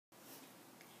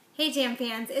Hey Jam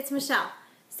fans, it's Michelle.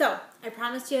 So, I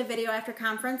promised you a video after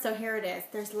conference, so here it is.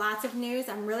 There's lots of news.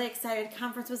 I'm really excited.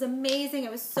 Conference was amazing.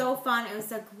 It was so fun. It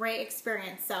was a great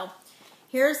experience. So,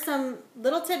 here's some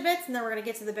little tidbits, and then we're going to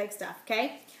get to the big stuff,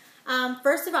 okay?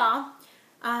 First of all,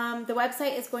 the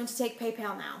website is going to take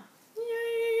PayPal now.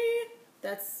 Yay!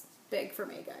 That's big for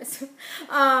me, guys.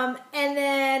 And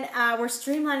then we're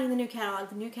streamlining the new catalog.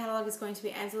 The new catalog is going to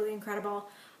be absolutely incredible.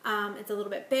 It's a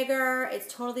little bit bigger.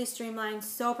 It's totally streamlined,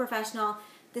 so professional.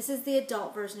 This is the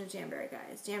adult version of Jamberry,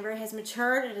 guys. Jamberry has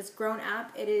matured. It has grown up.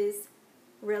 It is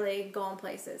really going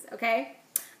places, okay?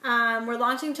 We're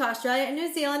launching to Australia and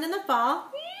New Zealand in the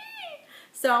fall.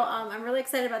 So I'm really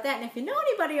excited about that. And if you know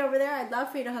anybody over there, I'd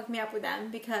love for you to hook me up with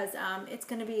them because it's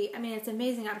going to be, I mean, it's an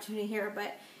amazing opportunity here,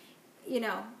 but, you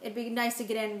know, it'd be nice to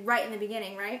get in right in the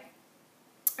beginning, right?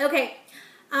 Okay.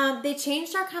 They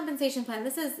changed our compensation plan.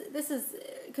 This is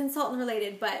consultant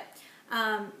related, but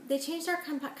they changed our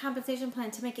compensation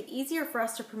plan to make it easier for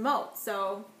us to promote.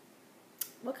 So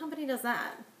what company does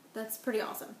that? That's pretty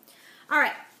awesome. All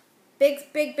right. Big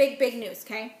news,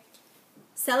 okay?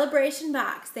 Celebration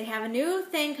Box. They have a new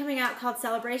thing coming out called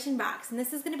Celebration Box, and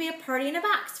this is going to be a party in a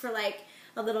box for like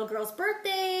a little girl's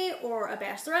birthday or a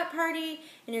bachelorette party,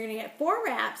 and you're going to get 4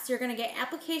 wraps. You're going to get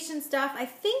application stuff. I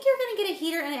think you're going to get a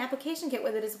heater and an application kit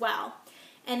with it as well.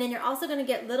 And then you're also going to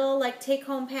get little like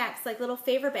take-home packs, like little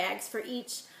favor bags for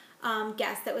each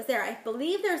guest that was there. I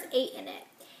believe there's 8 in it.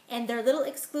 And they're little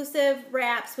exclusive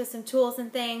wraps with some tools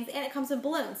and things, and it comes with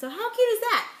balloons. So how cute is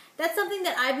that? That's something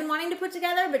that I've been wanting to put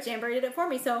together, but Jamberry did it for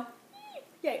me, so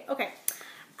yay. Okay.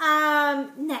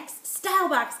 Next, Style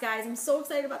Box, guys. I'm so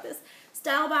excited about this.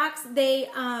 Style Box, they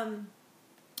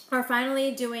are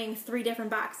finally doing 3 different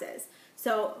boxes.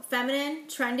 So feminine,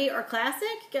 trendy, or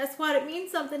classic. Guess what? It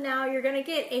means something now. You're going to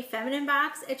get a feminine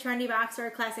box, a trendy box, or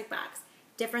a classic box.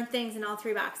 Different things in all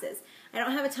 3 boxes. I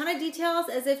don't have a ton of details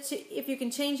as if you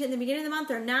can change it in the beginning of the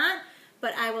month or not,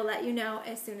 but I will let you know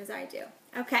as soon as I do.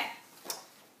 Okay.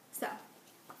 So,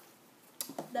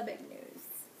 the big news.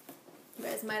 You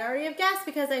guys might already have guessed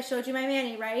because I showed you my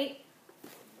mani, right?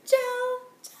 Gel.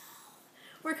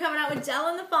 We're coming out with gel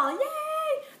in the fall.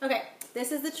 Yay! Okay,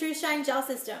 this is the True Shine Gel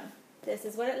System. This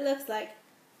is what it looks like.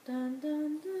 Dun,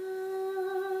 dun,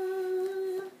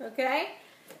 dun. Okay?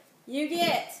 You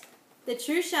get the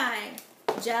True Shine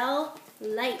Gel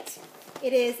Light.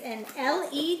 It is an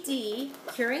LED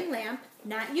curing lamp,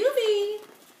 not UV.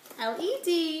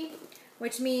 LED,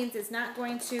 which means it's not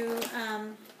going to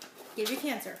give you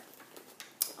cancer.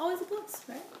 Always a plus,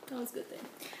 right? Always a good thing.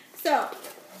 So,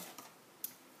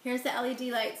 here's the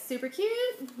LED light. Super cute.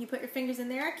 You put your fingers in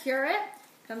there, cure it.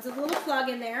 Comes with a little plug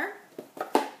in there.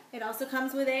 It also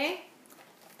comes with a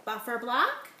buffer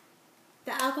block,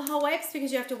 the alcohol wipes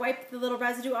because you have to wipe the little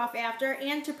residue off after,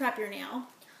 and to prep your nail.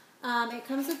 It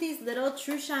comes with these little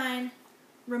True Shine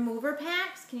remover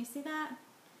packs. Can you see that?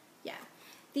 Yeah.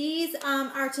 These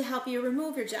are to help you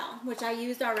remove your gel, which I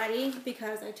used already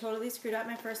because I totally screwed up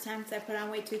my first time because I put it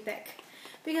on way too thick.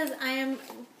 Because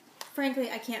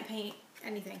frankly, I can't paint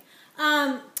anything.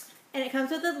 And it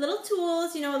comes with the little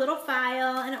tools, you know, a little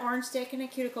file, an orange stick, and a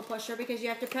cuticle pusher because you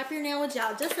have to prep your nail with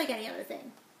gel just like any other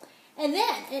thing. And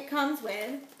then it comes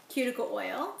with cuticle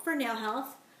oil for nail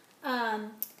health,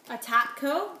 a top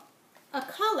coat, a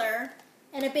color,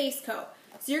 and a base coat.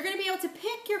 So you're going to be able to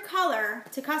pick your color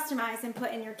to customize and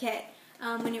put in your kit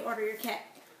when you order your kit.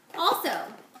 Also,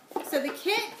 so the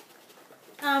kit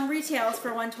retails for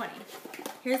 $120.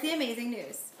 Here's the amazing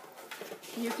news.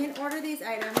 You can order these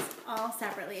items all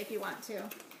separately if you want to.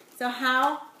 So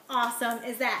how awesome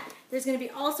is that? There's going to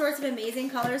be all sorts of amazing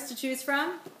colors to choose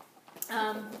from.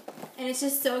 And it's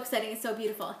just so exciting. It's so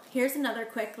beautiful. Here's another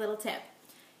quick little tip.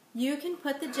 You can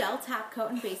put the gel top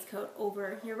coat and base coat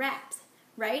over your wraps,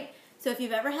 right? So if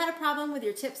you've ever had a problem with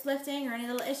your tips lifting or any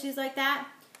little issues like that,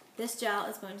 this gel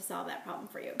is going to solve that problem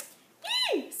for you.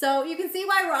 Yay! So you can see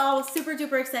why we're all super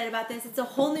duper excited about this. It's a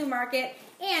whole new market,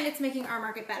 and it's making our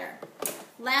market better.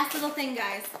 Last little thing,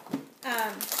 guys.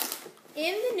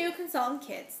 In the new consultant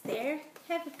kits, they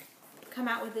have come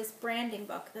out with this branding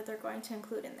book that they're going to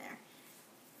include in there.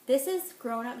 This is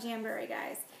grown-up Jamberry,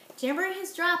 guys. Jamberry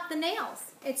has dropped the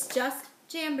nails. It's just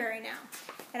Jamberry now.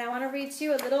 And I want to read to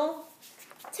you a little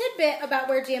tidbit about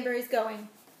where Jamberry is going.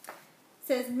 It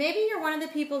says, maybe you're one of the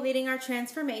people leading our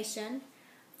transformation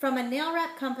from a nail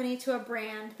wrap company to a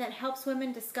brand that helps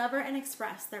women discover and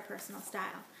express their personal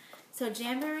style. So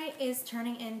Jamberry is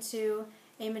turning into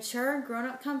a mature,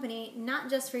 grown-up company, not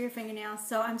just for your fingernails.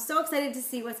 So I'm so excited to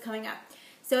see what's coming up.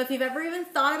 So if you've ever even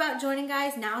thought about joining,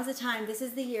 guys, now's the time. This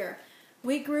is the year.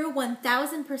 We grew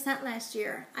 1,000% last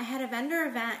year. I had a vendor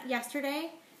event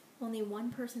yesterday only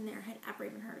one person there had ever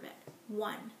even heard of it.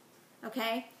 One.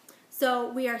 Okay? So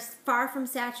we are far from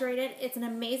saturated. It's an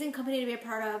amazing company to be a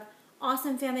part of.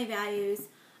 Awesome family values.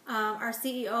 Our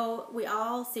CEO, we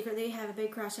all secretly have a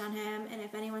big crush on him, and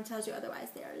if anyone tells you otherwise,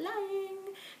 they're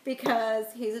lying, because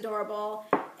he's adorable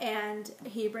and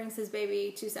he brings his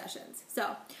baby to sessions.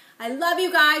 So I love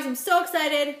you guys. I'm so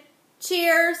excited.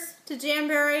 Cheers to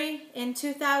Jamboree in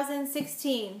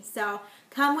 2016. So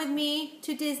come with me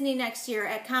to Disney next year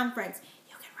at conference.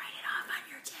 You can write it off on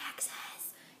your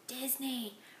taxes.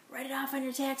 Disney, write it off on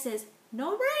your taxes.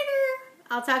 No brainer.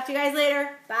 I'll talk to you guys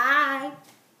later. Bye.